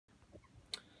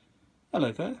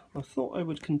Hello there. I thought I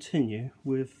would continue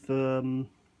with my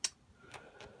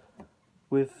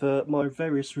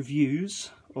various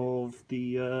reviews of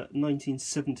the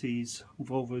 1970s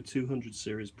Volvo 200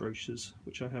 series brochures,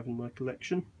 which I have in my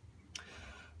collection.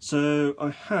 So I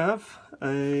have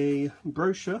a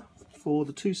brochure for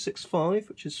the 265,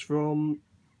 which is from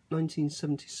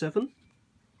 1977.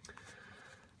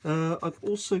 I've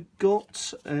also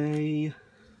got a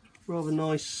rather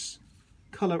nice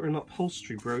colour and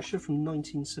upholstery brochure from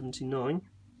 1979.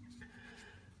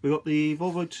 We've got the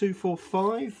Volvo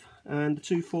 245 and the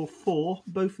 244.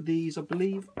 Both of these, I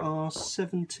believe, are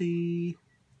 77.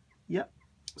 And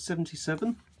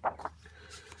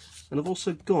I've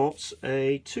also got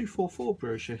a 244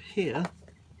 brochure here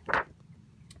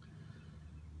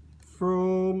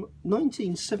from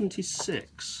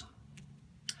 1976.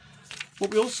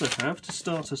 What we also have to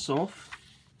start us off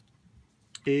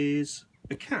is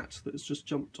a cat that has just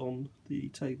jumped on the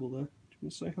table there. Do you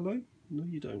want to say hello? No,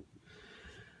 you don't.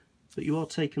 But you are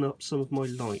taking up some of my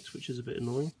light, which is a bit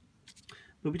annoying.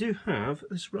 But we do have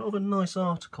this rather nice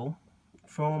article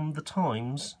from the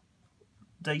Times,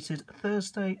 dated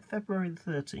Thursday, February the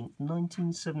 13th,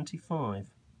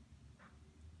 1975.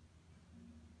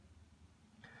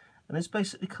 And this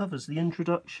basically covers the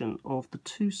introduction of the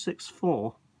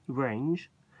 264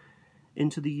 range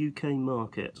into the UK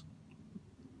market.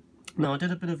 Now, I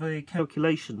did a bit of a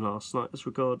calculation last night as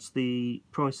regards the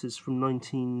prices from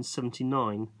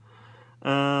 1979.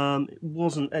 It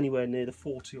wasn't anywhere near the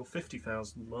 40 or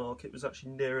 50,000 mark. It was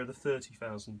actually nearer the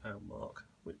 £30,000 mark,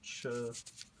 which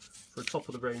for a top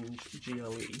of the range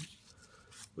GLE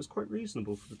was quite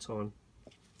reasonable for the time.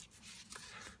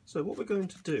 So what we're going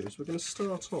to do is we're going to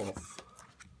start off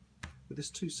with this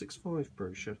 265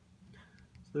 brochure.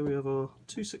 So there we have our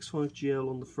 265 GL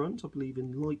on the front, I believe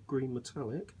in light green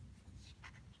metallic.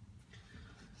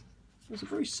 It's a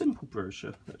very simple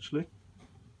brochure, actually.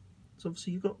 So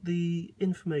obviously you've got the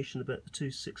information about the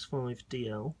 265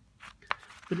 DL,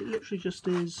 but it literally just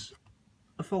is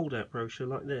a fold-out brochure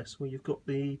like this, where you've got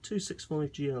the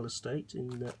 265 GL estate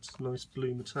in that nice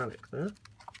blue metallic there.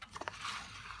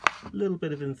 A little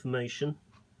bit of information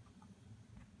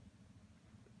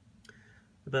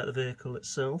about the vehicle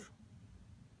itself.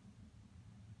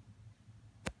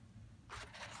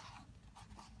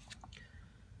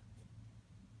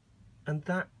 And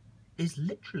that is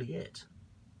literally it.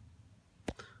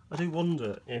 I do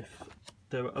wonder if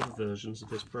there are other versions of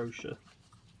this brochure,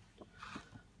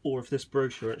 or if this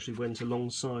brochure actually went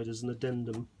alongside as an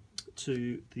addendum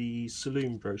to the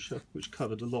saloon brochure, which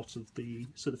covered a lot of the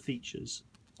sort of features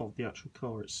of the actual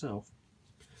car itself.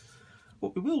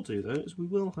 What we will do though is we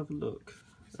will have a look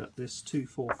at this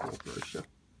 244 brochure.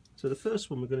 So the first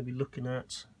one we're going to be looking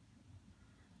at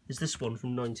is this one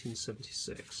from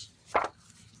 1976.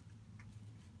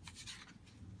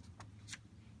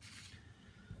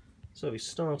 So we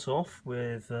start off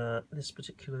with this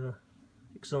particular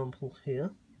example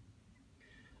here.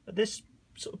 At this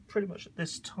sort of pretty much at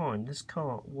this time, this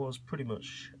car was pretty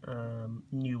much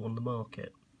new on the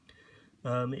market.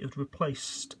 It had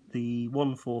replaced the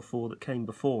 144 that came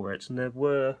before it, and there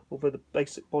were, although the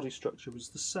basic body structure was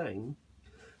the same,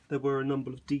 there were a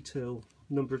number of detail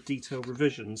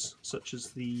revisions, such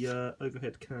as the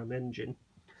overhead cam engine,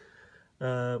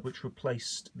 which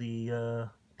replaced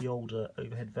the older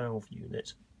overhead valve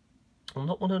unit. I'm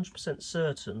not 100%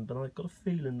 certain, but I've got a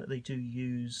feeling that they do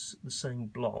use the same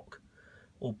block,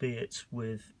 albeit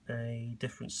with a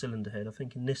different cylinder head. I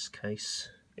think in this case,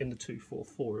 in the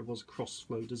 244, it was a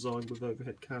cross-flow design with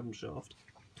overhead camshaft.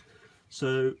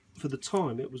 So for the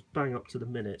time, it was bang up to the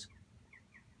minute.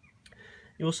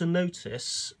 You also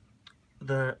notice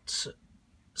that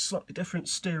slightly different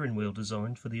steering wheel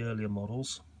design for the earlier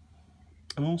models,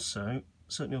 and also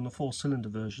certainly on the 4-cylinder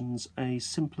versions, a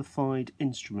simplified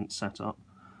instrument setup,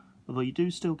 although you do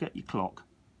still get your clock.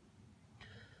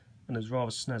 And there's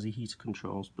rather snazzy heater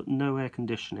controls, but no air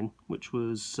conditioning, which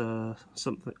was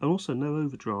something, and also no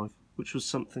overdrive, which was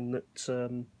something that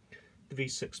the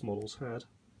V6 models had.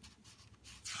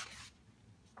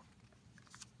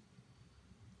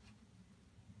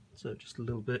 So just a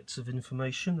little bit of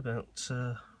information about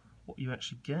what you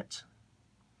actually get.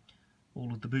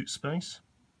 All of the boot space.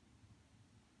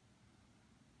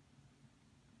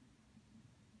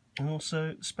 And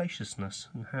also spaciousness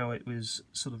and how it was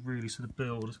really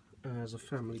billed as a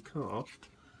family car,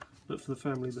 but for the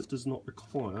family that does not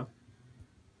require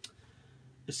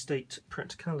estate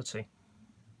practicality.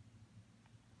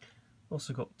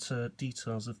 Also got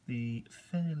details of the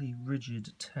fairly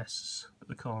rigid tests that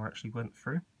the car actually went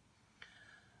through,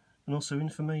 and also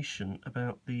information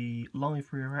about the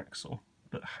live rear axle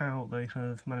but how they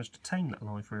have managed to tame that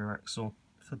live rear axle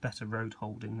for better road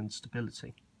holding and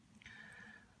stability.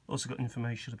 Also got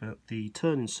information about the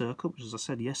turning circle, which, as I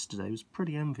said yesterday, was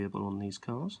pretty enviable on these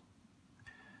cars.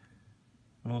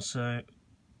 And also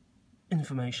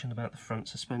information about the front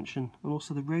suspension and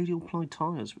also the radial ply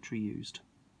tyres which were used.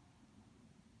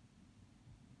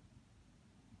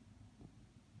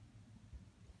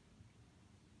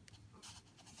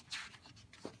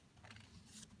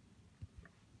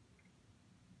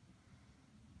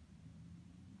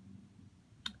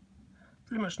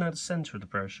 Pretty much now the centre of the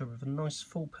brochure with a nice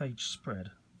full page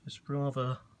spread. This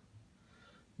rather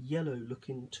yellow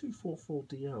looking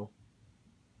 244DL,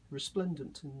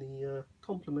 resplendent in the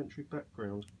complementary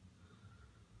background.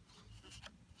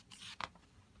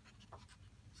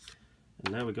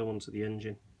 And now we go on to the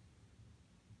engine.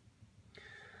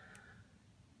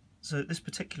 So this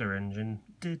particular engine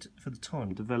did, for the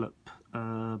time, develop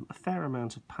a fair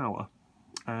amount of power,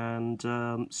 and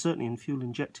certainly in fuel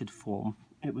injected form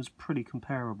it was pretty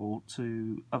comparable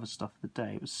to other stuff of the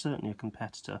day. It was certainly a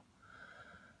competitor.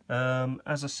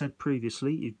 As I said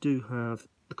previously, you do have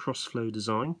the cross-flow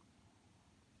design.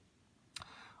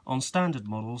 On standard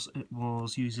models it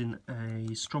was using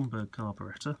a Stromberg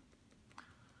carburettor,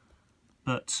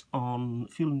 but on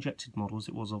fuel injected models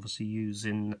it was obviously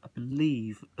using, I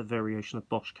believe, a variation of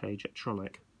Bosch cage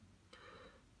Electronic.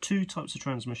 Two types of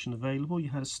transmission available. You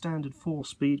had a standard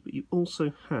 4-speed, but you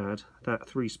also had that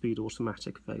 3-speed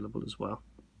automatic available as well.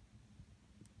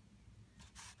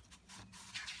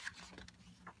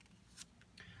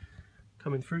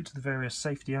 Coming through to the various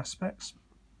safety aspects,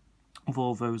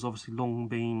 Volvo has obviously long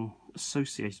been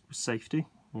associated with safety,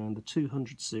 and the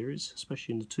 200 series,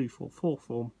 especially in the 244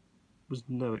 form, was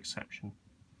no exception.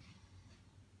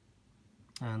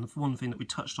 And the one thing that we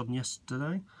touched on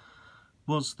yesterday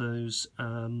was those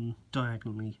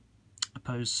diagonally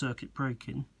opposed circuit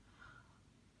braking.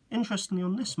 Interestingly,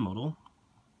 on this model,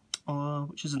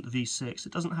 which isn't the V6,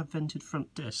 it doesn't have vented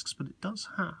front discs, but it does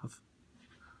have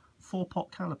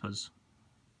 4-pot calipers,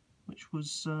 which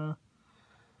was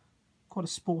quite a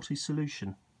sporty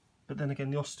solution. But then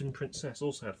again, the Austin Princess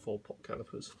also had 4-pot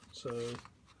calipers, so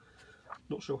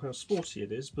not sure how sporty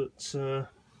it is, but it's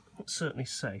certainly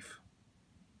safe.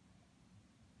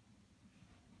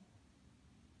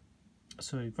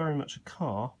 So very much a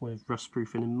car with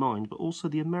rust-proofing in mind, but also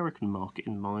the American market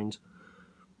in mind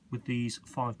with these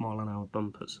 5-mile-an-hour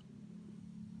bumpers.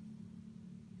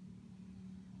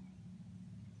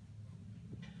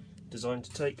 Designed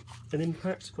to take an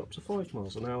impact of up to 5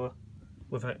 miles an hour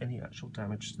without any actual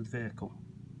damage to the vehicle.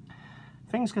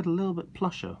 Things get a little bit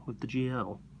plusher with the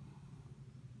GL.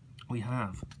 We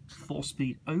have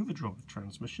 4-speed overdrive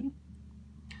transmission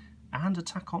and a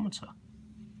tachometer.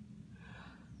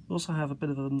 We also have a bit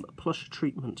of a plusher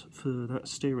treatment for that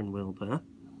steering wheel there,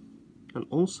 and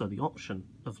also the option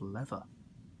of leather.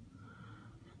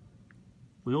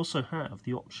 We also have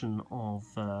the option of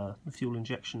the fuel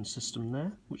injection system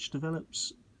there, which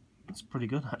develops, it's pretty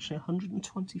good actually,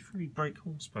 123 brake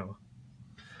horsepower.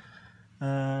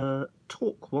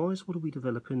 Torque wise, what are we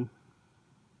developing?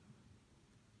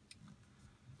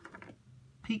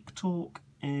 Peak torque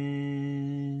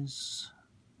is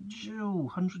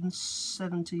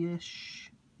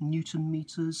 170-ish Newton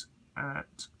meters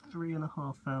at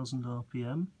 3,500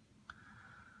 RPM.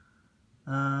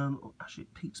 Actually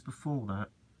it peaks before that.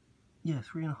 Yeah,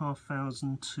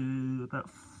 3,500 to about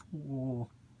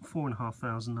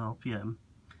 4,500 RPM.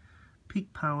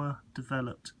 Peak power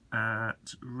developed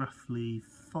at roughly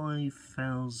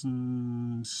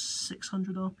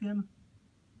 5,600 RPM.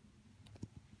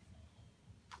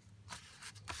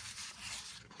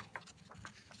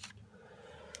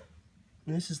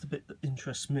 And this is the bit that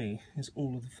interests me, is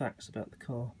all of the facts about the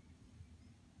car.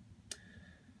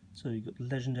 So you've got the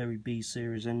legendary B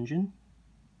series engine.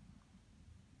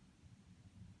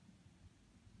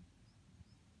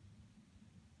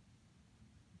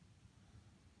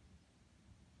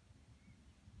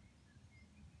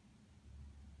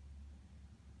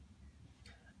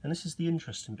 And this is the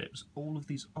interesting bit, was all of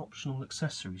these optional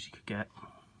accessories you could get.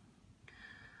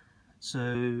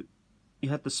 So you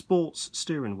had the sports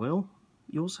steering wheel.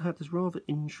 You also had this rather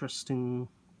interesting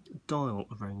dial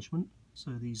arrangement,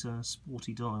 so these are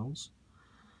sporty dials.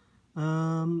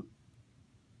 You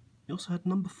also had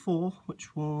number 4,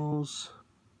 which was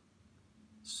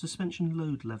suspension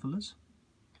load levelers.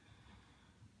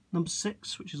 Number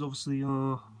 6, which is obviously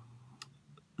our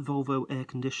Volvo air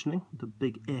conditioning, the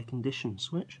big air condition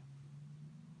switch.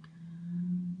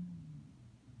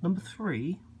 Number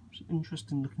 3, which is an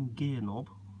interesting looking gear knob,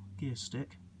 gear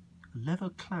stick. Leather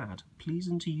clad,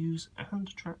 pleasing to use and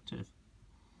attractive.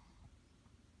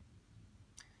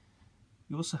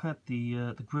 You also had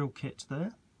the grill kit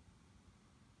there,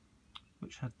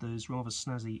 which had those rather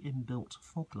snazzy inbuilt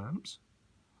fog lamps.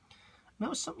 And that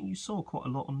was something you saw quite a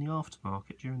lot on the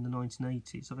aftermarket during the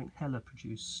 1980s. I think Hella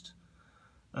produced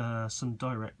some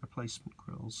direct replacement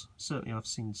grills. Certainly I've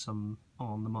seen some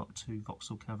on the Mark II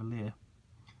Vauxhall Cavalier,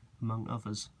 among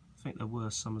others. I think there were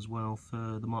some as well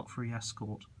for the Mark III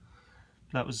Escort.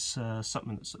 That was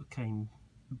something that sort of came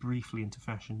briefly into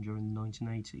fashion during the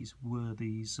 1980s, were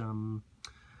these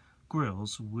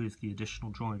grills with the additional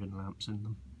driving lamps in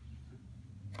them.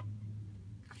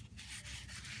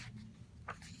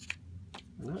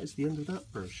 And that is the end of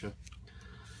that brochure.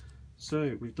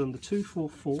 So we've done the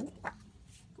 244,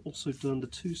 also done the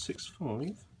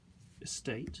 265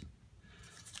 Estate,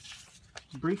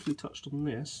 briefly touched on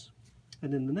this,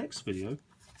 and in the next video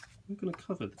we're going to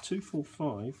cover the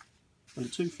 245 and the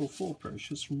 244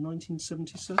 brochures from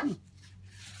 1977,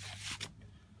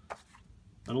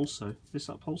 and also this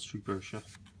upholstery brochure.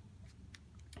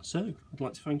 So I'd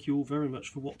like to thank you all very much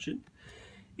for watching.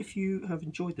 If you have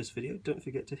enjoyed this video, don't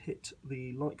forget to hit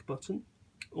the like button.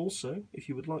 Also, if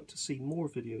you would like to see more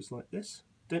videos like this,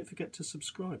 don't forget to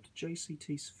subscribe to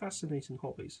JCT's Fascinating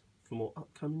Hobbies for more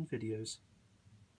upcoming videos.